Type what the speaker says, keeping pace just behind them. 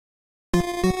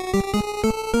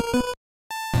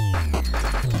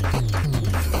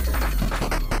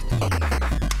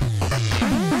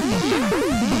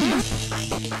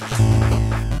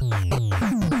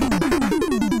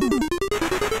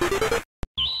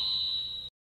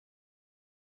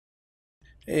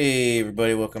Hey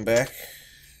everybody, welcome back.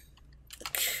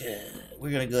 Okay,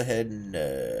 we're gonna go ahead and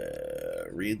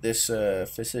read this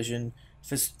physician's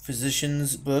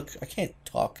book. I can't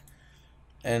talk.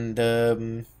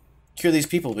 And cure these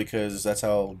people because that's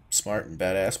how smart and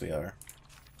badass we are.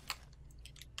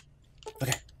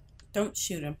 Okay. Don't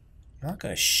shoot him. I'm not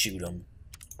gonna shoot him.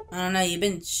 I don't know. You've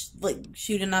been like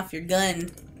shooting off your gun.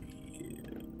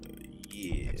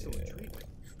 Yeah.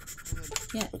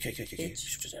 Yeah. Okay.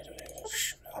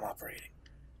 I'm operating.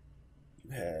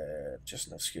 You have just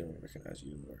enough skill to recognize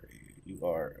you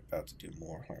are about to do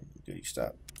more harm than good. You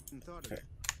stop. Okay.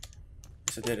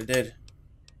 Yes, it did.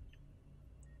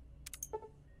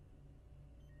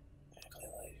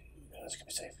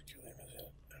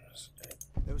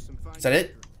 Is that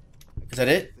it? Is that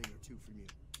it?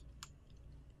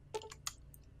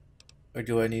 Or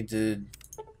do I need to...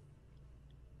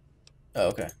 Oh,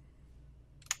 okay.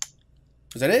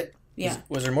 Was that it? Yeah.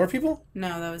 Was there more people?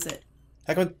 No, that was it.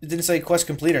 How come it didn't say quest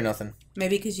complete or nothing?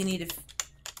 Maybe because you need to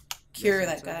cure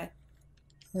that guy.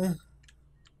 Come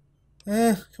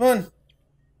on.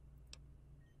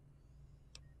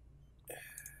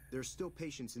 There's still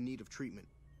patients in need of treatment.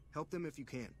 Help them if you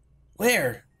can.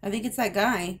 Where? I think it's that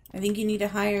guy. I think you need to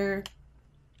hire...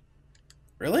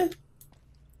 Really?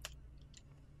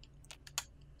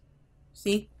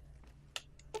 See?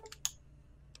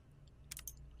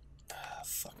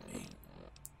 Fuck me.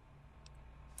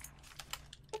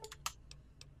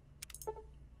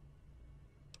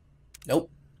 Nope.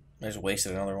 I just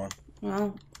wasted another one.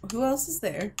 Well, who else is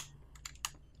there?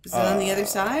 Is it on the other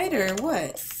side, or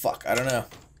what? Fuck, I don't know.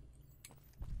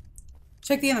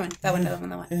 Check the other one. That one, that one,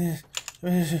 that one. No,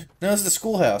 this is the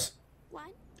schoolhouse. What?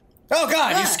 Oh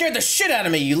god, you scared the shit out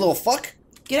of me, you little fuck!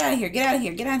 Get out of here, get out of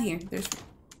here, get out of here. There's...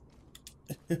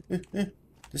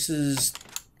 This is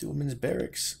the women's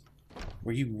barracks.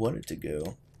 Where you wanted to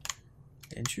go.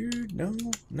 Injured? No.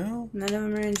 None of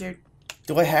them are injured.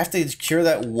 Do I have to cure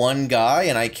that one guy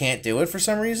and I can't do it for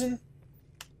some reason?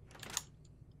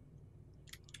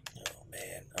 Oh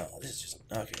man. Oh, this is just...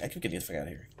 Okay, I can get the fuck out of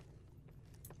here.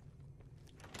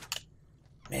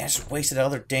 Man, I just wasted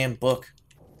another damn book.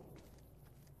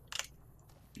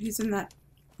 He's in that...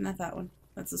 Not that one.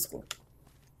 That's the school.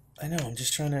 I know, I'm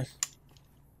just trying to...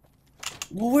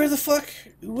 Well, where the fuck?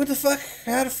 What the fuck?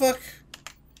 How the fuck?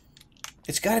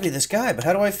 It's gotta be this guy, but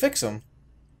how do I fix him?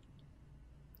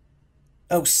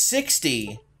 Oh,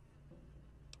 60!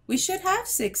 We should have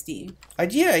 60.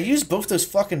 Yeah, I used both those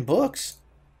fucking books.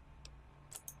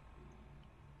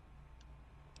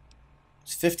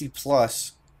 It's 50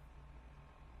 plus.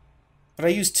 But I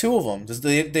used 2 of them.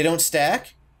 They don't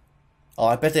stack? Oh,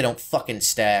 I bet they don't fucking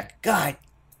stack. God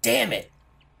damn it!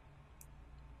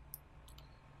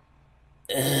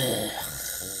 Ugh.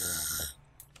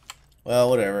 Well,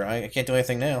 whatever. I can't do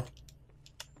anything now.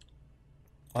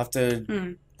 I'll have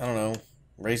to, I don't know,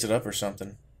 raise it up or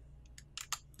something.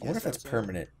 I wonder if that's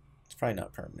permanent. It's probably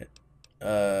not permanent. Oh,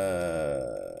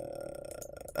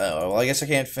 well, I guess I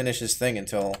can't finish this thing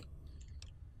until...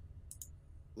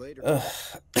 Later.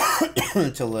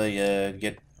 Until I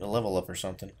get a level up or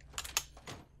something.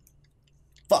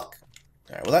 Fuck.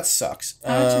 Alright, well that sucks.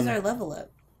 How much is our level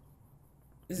up?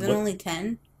 Is it only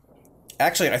 10?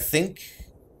 Actually, I think...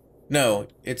 No,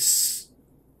 it's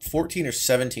 14 or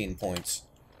 17 points.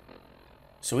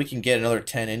 So we can get another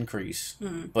 10 increase.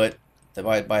 But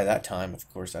by that time, of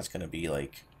course, that's going to be,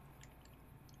 like,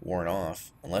 worn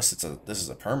off. Unless this is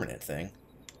a permanent thing.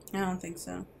 I don't think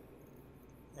so.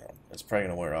 Well, it's probably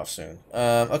going to wear off soon.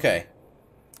 Okay.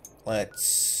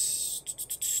 Let's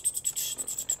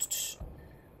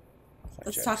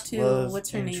talk to...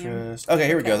 What's her name? Okay,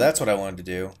 here we go. That's what I wanted to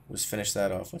do. Was finish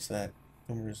that off. What's that?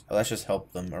 Oh, that's just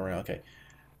help them around. Okay.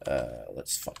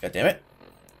 Let's fuck. God damn it.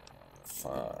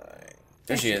 Fine.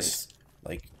 There she is.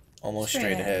 Like, almost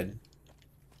straight ahead.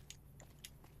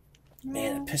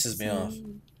 Man, that pisses me off.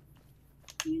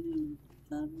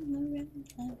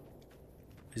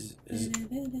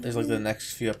 Is like the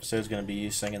next few episodes gonna be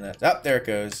you singing that? Oh, there it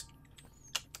goes.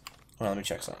 Hold on, let me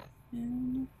check something.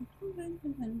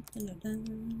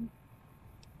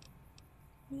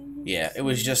 Yeah, it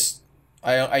was just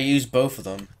I used both of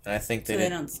them, and I think they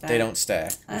don't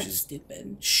stack. That's which is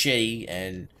stupid. Shitty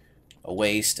and a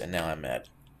waste, and now I'm mad.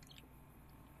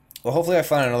 Well, hopefully I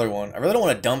find another one. I really don't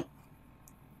want to dump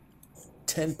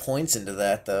 10 points into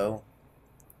that, though.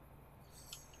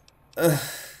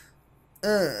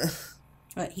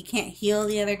 What, he can't heal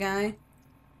the other guy?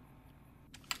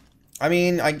 I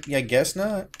mean, I guess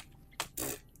not.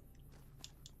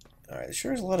 Alright, there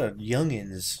sure is a lot of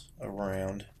youngins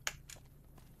around.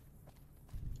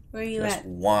 Where are you Just at,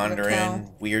 wandering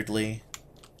Raquel? weirdly.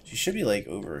 She should be like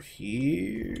over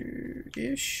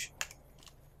here-ish.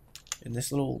 In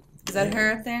this little... Is that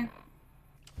her up there?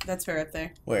 That's her up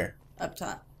there. Where? Up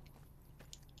top.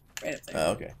 Right up there.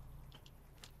 Oh, okay.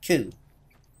 Cool.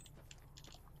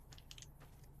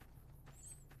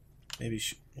 Maybe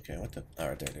she... Okay, what the...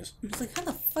 Alright, there it is. I was like, how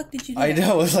the fuck did you do I that?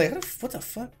 know, I was like, what the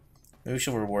fuck? Maybe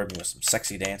she'll reward me with some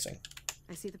sexy dancing.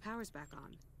 I see the power's back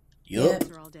on. Yup.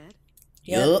 They're all dead.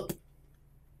 Yup.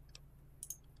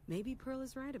 Maybe Pearl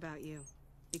is right about you.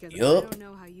 Because Yup. I don't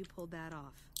know how you pulled that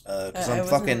off. Because I I'm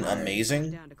wasn't fucking alive.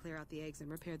 amazing. Down to clear out the eggs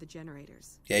and repair the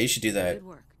generators. Yeah, you should do that. Good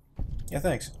work. Yeah,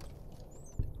 thanks.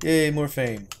 Yay, more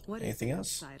fame. What Anything is it,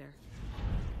 else? Outsider?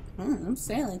 I'm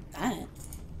saying like that.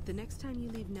 The next time you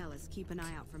leave Nellis, keep an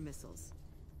eye out for missiles.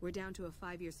 We're down to a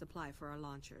 5-year supply for our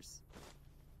launchers.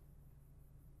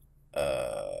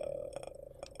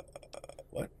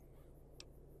 What?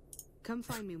 Come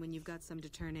find me when you've got some to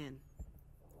turn in.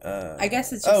 I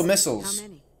guess it's just... Oh, How missiles.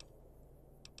 many?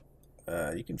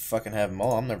 You can fucking have them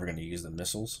all. I'm never gonna use the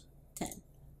missiles. 10.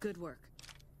 Good work.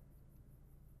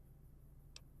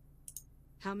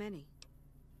 How many?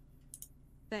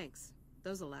 Thanks.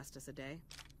 Those'll last us a day.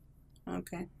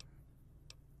 Okay.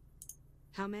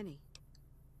 How many?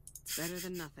 It's better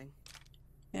than nothing.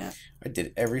 Yeah. I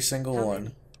did every single How one.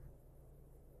 many?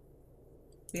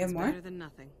 We have It's more? better than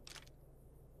nothing.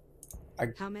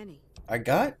 How many? I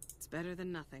got? It's better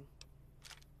than nothing.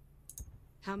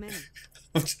 How many?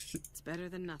 It's better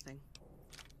than nothing.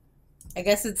 I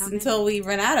guess it's How many? until we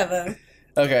run out of them.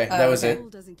 Okay, that was okay. it. School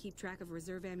doesn't keep track of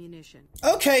reserve ammunition.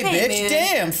 Okay, Hey, bitch. man.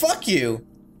 Damn, fuck you.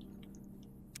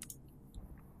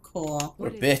 Cool.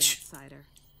 What a is bitch. Outsider?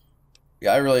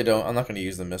 Yeah, I really don't. I'm not gonna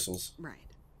use the missiles. Right.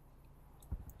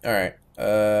 Alright.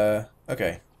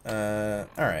 Okay.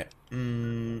 Alright.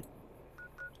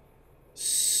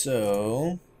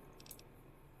 So...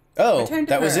 Oh, Return to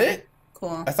that was her. it?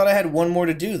 Cool. I thought I had one more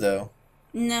to do, though.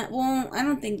 No, well, I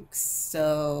don't think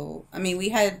so. I mean, we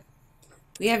have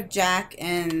Jack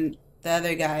and the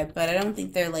other guy, but I don't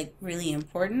think they're like really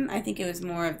important. I think it was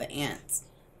more of the ants.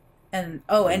 And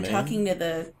and Man. talking to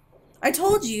the... I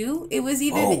told you it was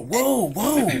either... Whoa.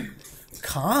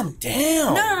 Calm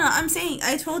down. No, I'm saying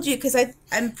I told you because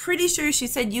I'm pretty sure she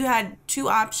said you had two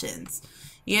options.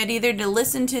 You had either to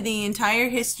listen to the entire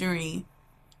history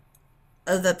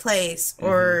of the place,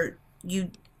 or you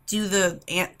do the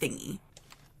ant thingy,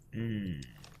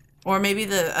 or maybe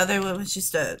the other one was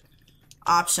just a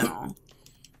optional,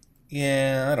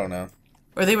 Yeah, I don't know.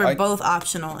 or they were both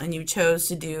optional and you chose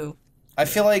to do. I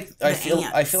feel like I ants.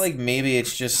 feel like maybe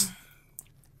it's just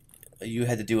you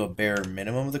had to do a bare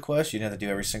minimum of the quest. You didn't have to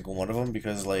do every single one of them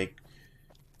because, like,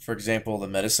 for example, the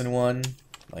medicine one,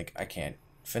 like I can't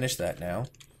finish that now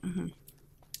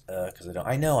because I don't.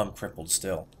 I know I'm crippled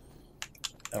still.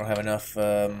 I don't have enough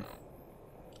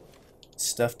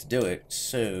stuff to do it,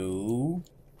 so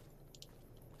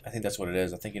I think that's what it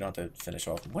is. I think you don't have to finish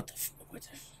off. What?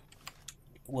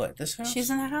 This house? She's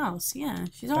in the house. Yeah,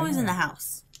 she's always in the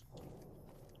house.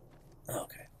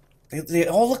 Okay. They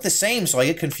all look the same, so I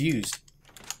get confused.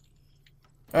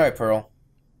 Alright, Pearl.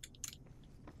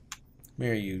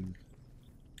 Where are you?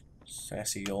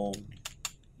 Sassy old...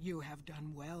 You have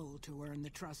done well to earn the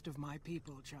trust of my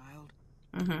people, child.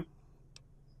 Mm-hmm.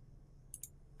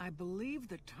 I believe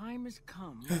the time has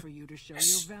come for you to show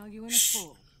your value in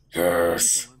full.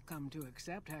 Yes. People have come to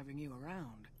accept having you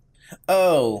around.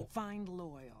 Oh, Find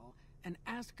Loyal and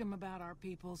ask him about our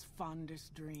people's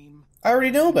fondest dream. I already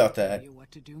know about Tell that. you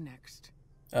what to do next.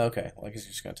 Okay, well, I guess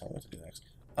you're just gonna tell me what to do next.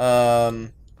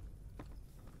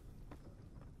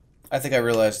 I think I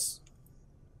realized...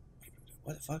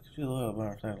 What the fuck?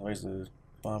 Raise the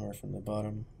bomber from the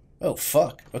bottom. Oh,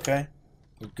 fuck. Okay.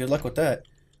 Good luck with that.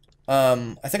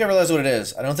 I think I realized what it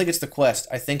is. I don't think it's the quest.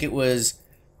 I think it was...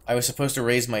 I was supposed to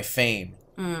raise my fame.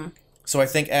 So I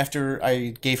think after I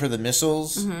gave her the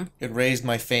missiles, it raised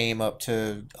my fame up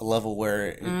to a level where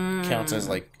it counts as,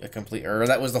 like, a complete... Or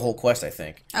that was the whole quest, I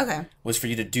think. Okay. Was for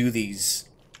you to do these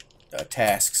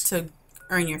tasks. To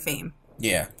earn your fame.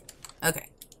 Yeah. Okay.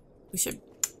 We should...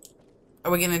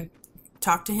 Are we gonna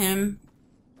talk to him?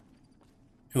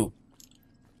 Who?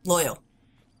 Loyal.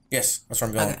 Yes, that's where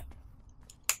I'm going. Okay.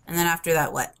 And then after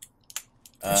that, what?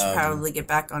 I should probably get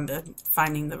back onto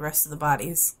finding the rest of the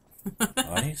bodies.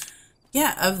 Bodies?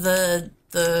 Yeah, of the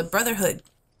Brotherhood.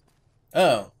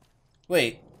 Oh.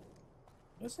 Wait.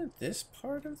 Wasn't this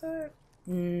part of that?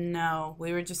 No,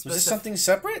 we were just Was this supposed to... something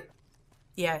separate?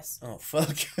 Yes. Oh,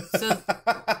 fuck. So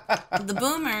the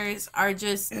boomers are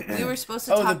just. We were supposed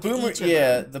to talk to each of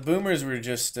yeah, them. the boomers were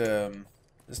just,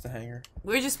 is the hangar?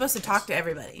 We were just supposed to talk to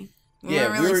everybody. We Yeah,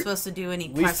 weren't really supposed to do any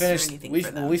quests or anything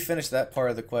for them. We finished that part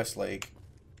of the quest, like,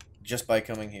 just by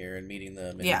coming here and meeting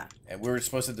them. And, Yeah. And we were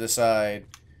supposed to decide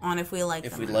on if we like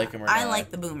if them we or like not. them or I not.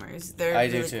 like the boomers. They're I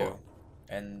really do too. cool.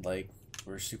 And, like,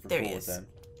 we're super There cool he with is.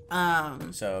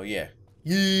 them. So, yeah.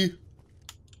 Yeah.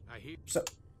 I hear So,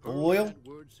 Pearl oil? had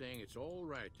word saying it's all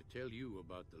right to tell you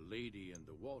about the lady in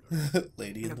the water.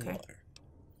 Lady in the Okay. water.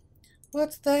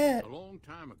 What's that? A long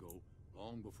time ago,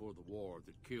 long before the war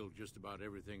that killed just about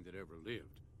everything that ever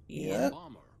lived, Yeah. a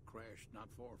bomber crashed not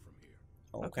far from here.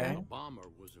 Okay. A bomber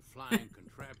was a flying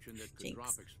contraption that could Jinx.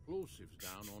 drop explosives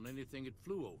down on anything it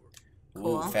flew over.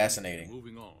 Cool. Ooh, fascinating.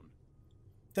 Moving on.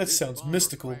 That This sounds bomber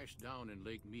mystical. crashed down in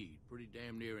Lake Mead, pretty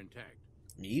damn near intact.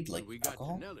 Mead, like When we got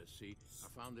alcohol? to Nellis, see, I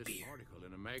found this article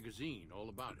in a magazine all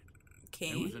about it.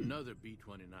 Okay. There was another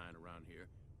B-29 around here,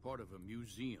 part of a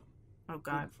museum. Oh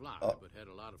God. Couldn't fly, Oh. but had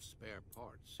a lot of spare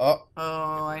parts. Oh,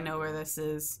 Oh, I know where this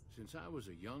is. Since I was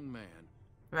a young man,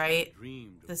 Right? I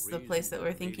dreamed of This is the raising place that we're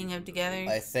ladies thinking of in the together? lake,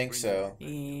 I think bringing so. them back to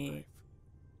Yeah. life.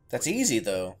 that's easy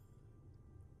though.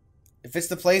 If it's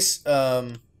the place,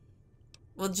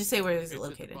 Well, just say where is It's it at the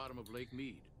located? bottom of Lake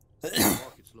Mead.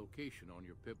 Mark its location on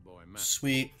your Pip-Boy map.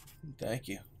 sweet. Thank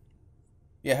you.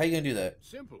 Yeah, how you gonna do that?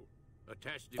 Simple.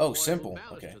 Attach Oh, deployable simple.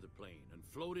 ballast Okay. to the plane and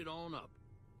float it on up.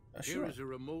 Oh, Here sure. is a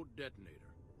remote detonator.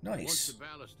 Once Nice. the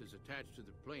ballast is attached to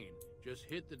the plane, just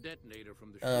hit the detonator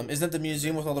from the shore. Isn't that the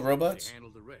museum with all the robots? They handle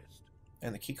the rest.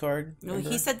 And the key card? No, remember?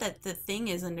 he said that the thing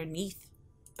is underneath,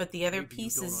 but the other Maybe you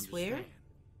piece don't is where? understand.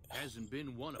 Hasn't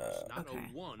been one of us, not Okay, a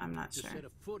one, I'm not to sure. set a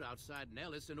foot outside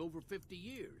Nellis in over 50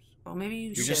 years. Well, maybe you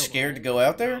You're should. just scared to go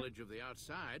out there? Knowledge of the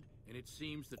outside, and it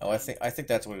seems the Oh, I think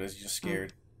that's what it is. You're just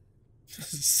scared.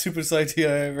 Stupidest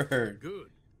idea I ever heard.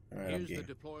 Good. Alright, I'm Here's game.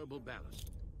 the deployable ballast.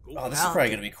 Go Oh, this Wow. is probably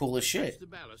gonna be cool as touch shit. the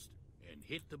ballast and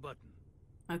hit the button.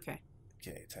 Okay.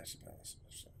 Okay, attach the balance.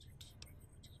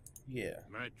 Yeah.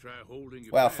 Might try holding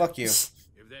your Wow, breath. fuck you.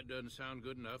 If that doesn't sound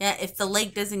good enough. Yeah, if the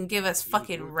lake doesn't give us he was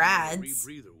fucking working on a rads.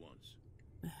 rebreather once.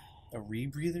 A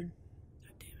rebreather?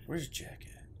 Where's Jack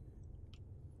at?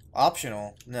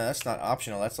 Optional? No, that's not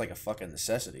optional. That's like a fucking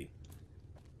necessity.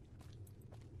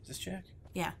 Is this Jack?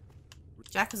 Yeah.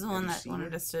 Jack is the Have one you that seen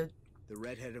wanted her? us to. The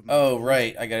redhead of Oh,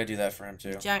 right. I gotta do that for him,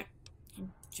 too. Jack,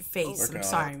 your face. Working I'm on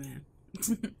sorry, man.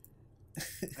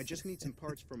 I just need some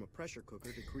parts from a pressure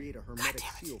cooker to create a hermetic damn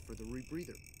it. seal for the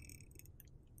rebreather.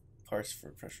 Parts for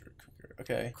pressure cooker.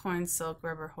 Okay. Corn silk,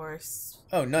 rubber horse.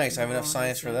 Oh, nice. I have enough Oh,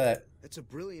 science for okay. that. That's a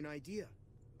brilliant idea.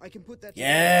 I can put that.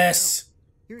 Yes! together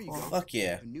now. Here you go. Fuck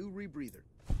yeah. A new rebreather.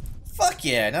 Fuck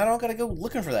yeah. Now I don't gotta go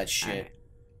looking for that shit. Alright.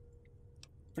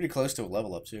 Pretty close to a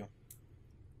level up, too.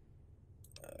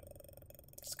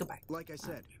 Let's go back. Like I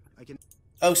said, I can.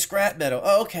 Oh, scrap metal.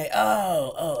 Oh, okay.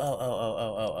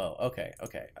 Okay,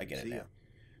 okay. I get it See ya. now.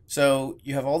 So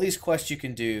you have all these quests you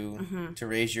can do Mhm. to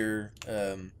raise your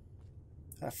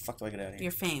how the fuck do I get out of here?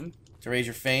 Your fame. To raise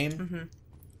your fame. Mm-hmm.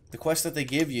 The quest that they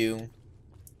give you,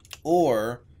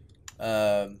 or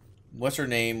what's her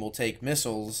name will take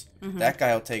missiles. Mhm. That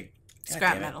guy will take God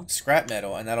Scrap damn it, metal. Scrap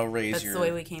metal, and that'll raise That's your. the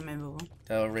way we came in, Boo.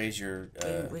 That'll raise your.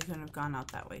 We couldn't have gone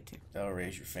out that way too. That'll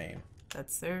raise your fame.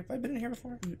 That's their. Have I been in here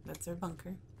before? That's their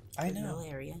bunker. I Their know.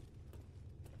 Little area.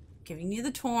 Giving you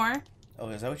the tour. Oh,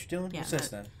 is that what you're doing? Yeah, What's this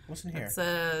that- then? What's in here? That's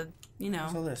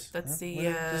What's all this? that's Huh? the, What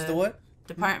is- this is the what?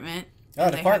 department. Oh,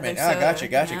 And they have department. their Ah, soda.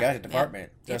 gotcha. Yeah,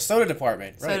 Department. yeah. The soda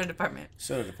department. Right. Soda department.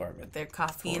 Soda department. Their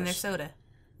coffee and their course. soda.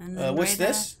 And then What's right,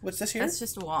 this? What's this here? That's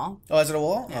just a wall. Oh, is it a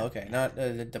wall? Yeah. Oh, okay. Not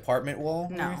the department wall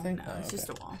or No, anything? no, Oh, it's okay. just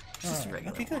a wall. It's just a Alright.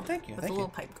 regular Okay, good. wall. Thank you. With Thank a you. little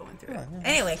pipe going through Yeah, it. yeah.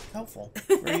 Anyway. Helpful.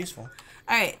 Very useful.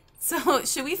 All right. So,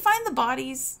 should we find the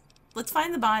bodies? Let's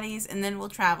find the bodies, and then we'll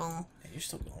travel. Yeah, you're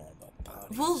still going on about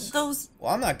bodies. Well, those.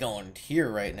 Well, I'm not going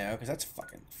here right now because that's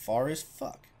fucking far as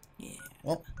fuck. Yeah,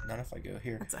 Well, not if I go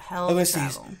here. that's a hell of a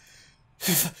Overseas.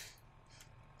 travel.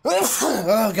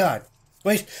 Oh, God.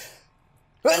 Wait.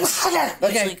 Usually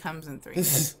Okay. comes in 3.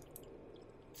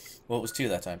 Well, it was 2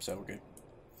 that time, so we're good.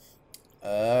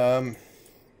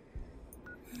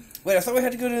 Wait, I thought we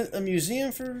had to go to a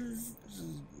museum for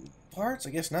parts?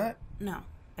 I guess not. No,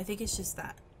 I think it's just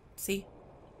that. See,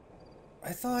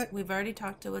 I thought... we've already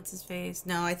talked to what's his face.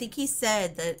 No, I think he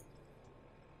said that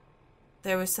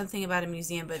there was something about a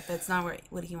museum, but that's not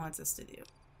what he wants us to do.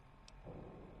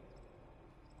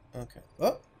 Okay.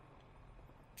 Oh.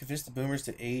 Convince the boomers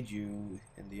to aid you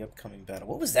in the upcoming battle.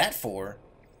 What was that for?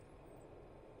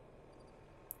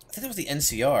 I think that was the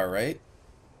NCR, right?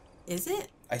 Is it?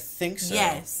 I think so.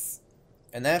 Yes.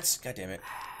 And that's... God damn it.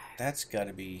 that's got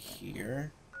to be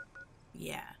here.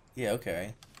 Yeah. Yeah,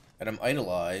 okay. And I'm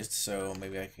idolized, so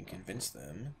maybe I can convince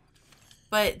them.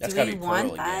 But That's do gotta we be want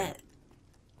Pearl again. that?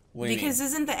 What do you Because mean?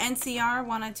 isn't the NCR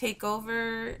want to take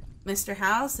over Mr.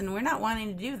 House, and we're not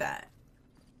wanting to do that.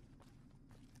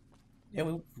 Yeah,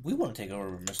 we want to take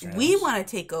over Mr. House. We want to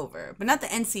take over, but not the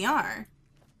NCR.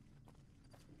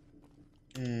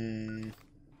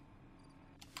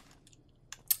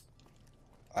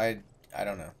 I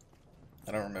don't know.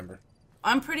 I don't remember.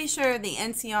 I'm pretty sure the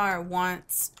NCR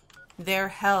wants their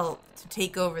help to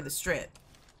take over the strip.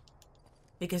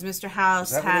 Because Mr.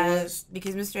 House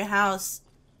because Mr. House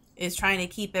is trying to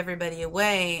keep everybody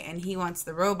away, and he wants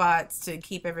the robots to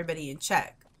keep everybody in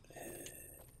check.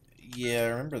 Yeah, I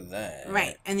remember that.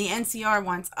 Right. And the NCR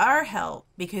wants our help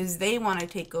because they want to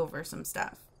take over some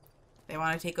stuff. They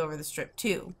want to take over the strip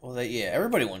too. Well,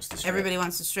 everybody wants the strip. Everybody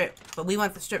wants the strip, but we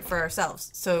want the strip for ourselves.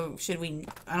 So should we?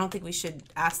 I don't think we should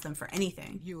ask them for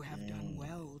anything. You have done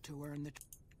well to earn the...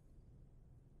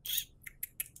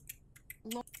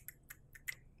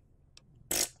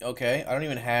 Okay, I don't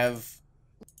even have...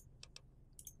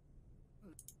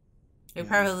 We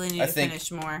probably need to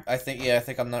finish more. I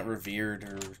think I'm not revered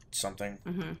or something.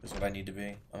 Is what I need to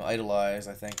be. I'm idolized,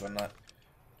 I think, but I'm not...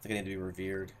 I think I need to be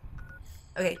revered.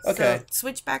 Okay, so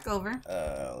switch back over.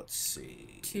 Let's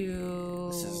see. To...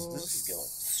 This is going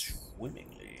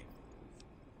swimmingly.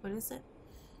 What is it?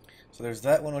 So there's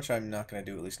that one, which I'm not going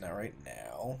to do, at least not right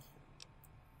now.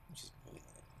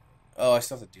 Oh, I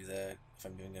still have to do that, if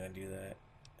I'm going to do that.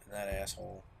 And that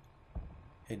asshole.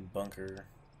 Hidden bunker.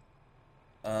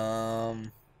 You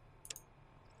want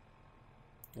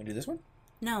to do this one?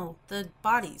 No, the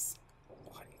bodies.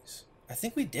 Bodies. I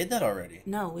think we did that already.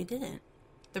 No, we didn't.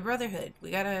 The Brotherhood.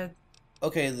 We gotta...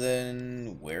 Okay,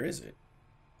 then where is it?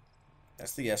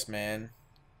 That's the Yes Man.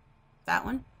 That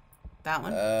one? That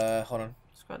one? Hold on.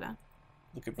 Scroll down.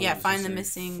 Look at yeah, find the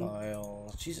missing...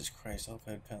 file. Jesus Christ, I hope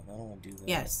I don't want to do that.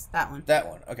 Yes, that one. That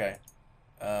one, okay.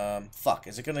 Fuck,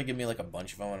 is it gonna give me like a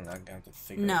bunch of them and I'm gonna have to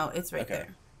figure No, it's right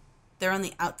there. They're on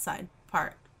the outside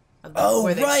part of the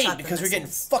where they right, shot the because we're getting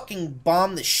missiles. fucking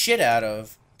bombed the shit out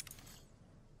of.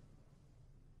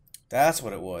 That's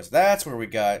what it was. That's where we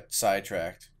got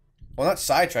sidetracked. Well, not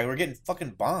sidetracked, we're getting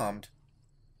fucking bombed.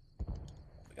 Oh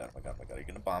my god, oh my god, oh my god, are you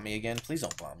gonna bomb me again? Please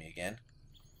don't bomb me again.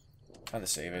 Trying to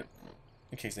save it.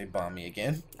 In case they bomb me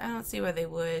again. I don't see why they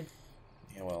would.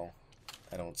 Yeah, well,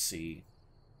 I don't see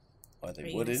why they Are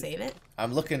you wouldn't. gonna save it?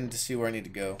 I'm looking to see where I need to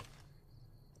go.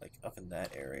 Like, up in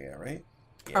that area, right?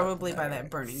 Yeah, Probably by that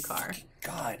burning car.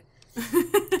 God.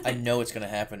 I know it's gonna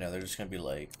happen now. They're just gonna be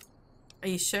like... Are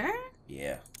you sure?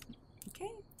 Yeah. Okay.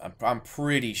 I'm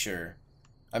pretty sure.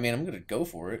 I mean, I'm gonna go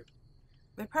for it.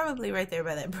 They're probably right there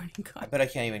by that burning car. I bet I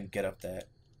can't even get up that.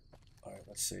 Alright,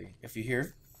 let's see. If you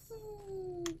hear...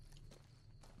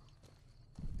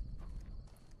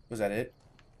 Was that it?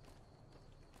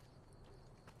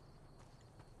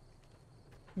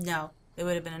 No. It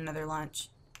would have been another launch.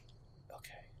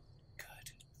 Okay.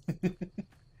 Good.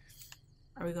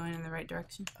 Are we going in the right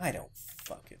direction? I don't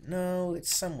fucking know.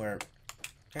 It's somewhere.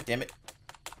 God damn it.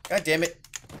 God damn it.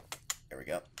 There we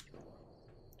go.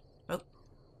 Oh.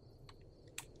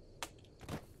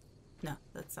 No,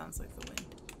 that sounds like the wind.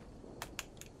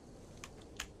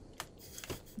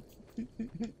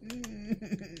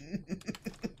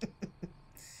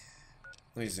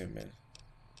 Let me zoom in.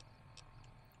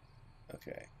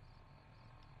 Okay.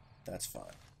 That's fine.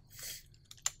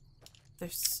 They're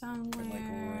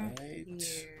somewhere right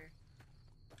here.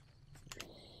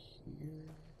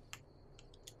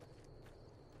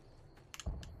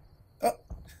 Oh.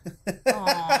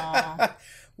 Aww.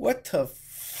 What the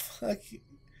fuck?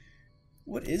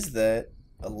 What is that?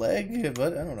 A leg?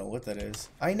 But I don't know what that is.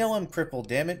 I know I'm crippled,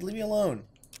 damn it. Leave me alone.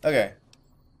 Okay.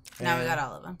 Now we got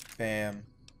all of them. Bam.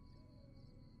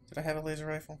 Did I have a laser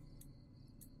rifle?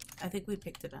 I think we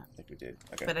picked it up. I think we did.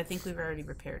 Okay. But I think we've already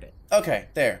repaired it. Okay,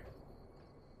 there.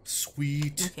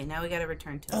 Sweet. Okay, now we gotta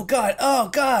return to it. Oh god! Oh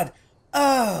god!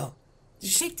 Oh!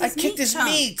 You kicked I his kicked his chunk.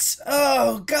 meats!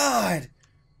 Oh god!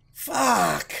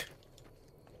 Fuck!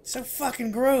 So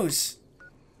fucking gross.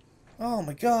 Oh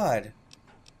my god.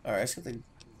 Alright, let's get the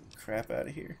crap out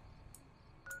of here.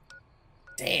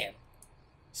 Damn.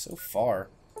 So far.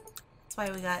 That's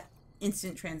why we got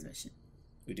instant transmission.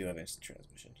 We do have instant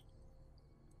transmission.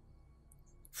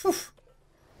 Whew.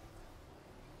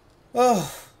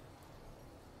 Oh.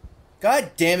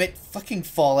 God damn it. Fucking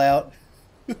Fallout.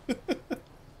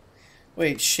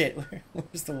 Wait, shit.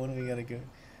 Where's the one we gotta go?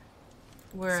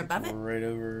 We're above it? Right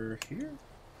over here?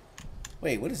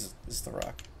 Wait, what is this? This is the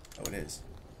rock. Oh, it is.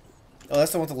 Oh,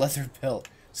 that's the one with the leather belt.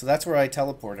 So that's where I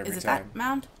teleport every Is it time. that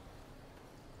mound?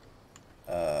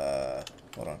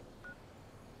 Hold on.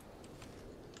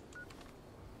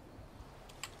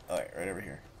 Alright, right over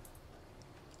here.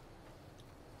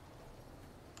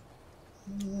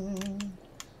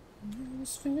 I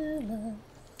just feel like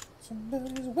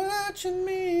somebody's watching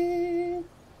me,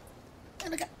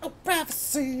 and I got no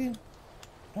privacy.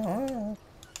 Oh.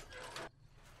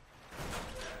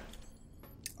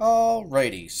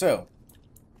 Alrighty, so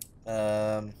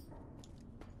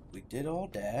we did all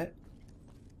that,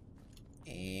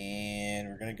 and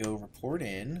we're gonna go report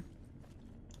in.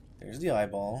 There's the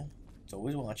eyeball. It's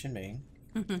always watching me,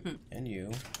 and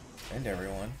you, and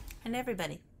everyone, And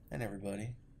everybody. and everybody.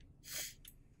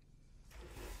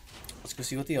 Let's go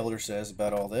see what the Elder says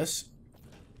about all this.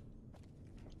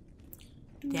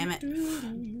 Damn it.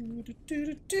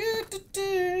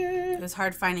 It was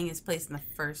hard finding his place in the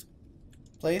first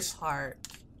Place? part.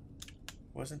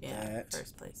 Wasn't Yeah, that?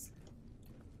 first place.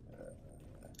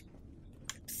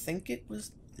 I think it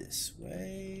was this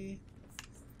way.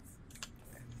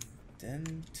 And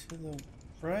then to the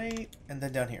right. And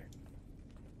then down here.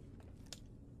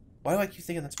 Why do I keep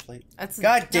thinking that's a plate? That's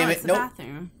God damn it, it's the nope.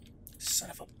 bathroom. Son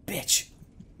of a bitch.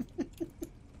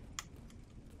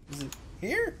 Is it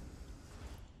here?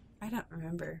 I don't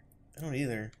remember. I don't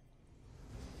either.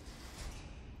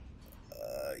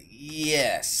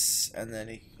 Yes. And then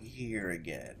here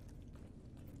again.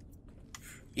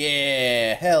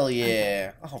 Yeah, hell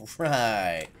yeah.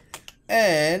 Alright.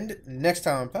 And next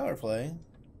time on Power Play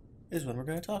is when we're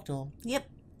going to talk to him. Yep.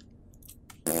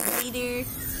 Later.